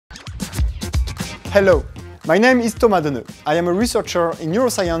Hello, my name is Thomas Deneux. I am a researcher in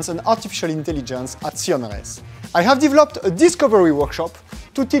neuroscience and artificial intelligence at CNRS. I have developed a discovery workshop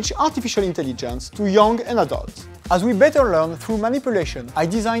to teach artificial intelligence to young and adults. As we better learn through manipulation, I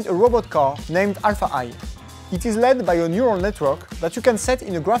designed a robot car named AlphAI. It is led by a neural network that you can set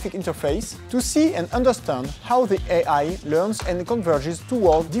in a graphic interface to see and understand how the AI learns and converges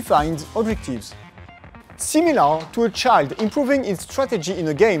toward defined objectives. Similar to a child improving its strategy in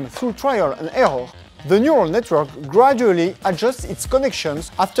a game through trial and error, the neural network gradually adjusts its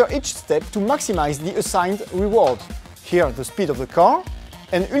connections after each step to maximize the assigned reward. Here, the speed of the car,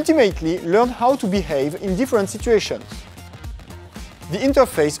 and ultimately learn how to behave in different situations. The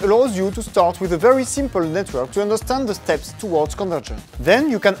interface allows you to start with a very simple network to understand the steps towards convergence. Then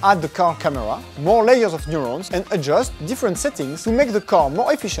you can add the car camera, more layers of neurons, and adjust different settings to make the car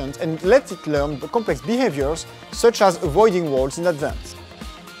more efficient and let it learn the complex behaviors, such as avoiding walls in advance.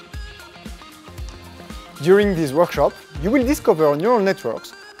 During this workshop, you will discover neural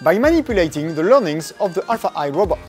networks by manipulating the learnings of the AlphAI robot.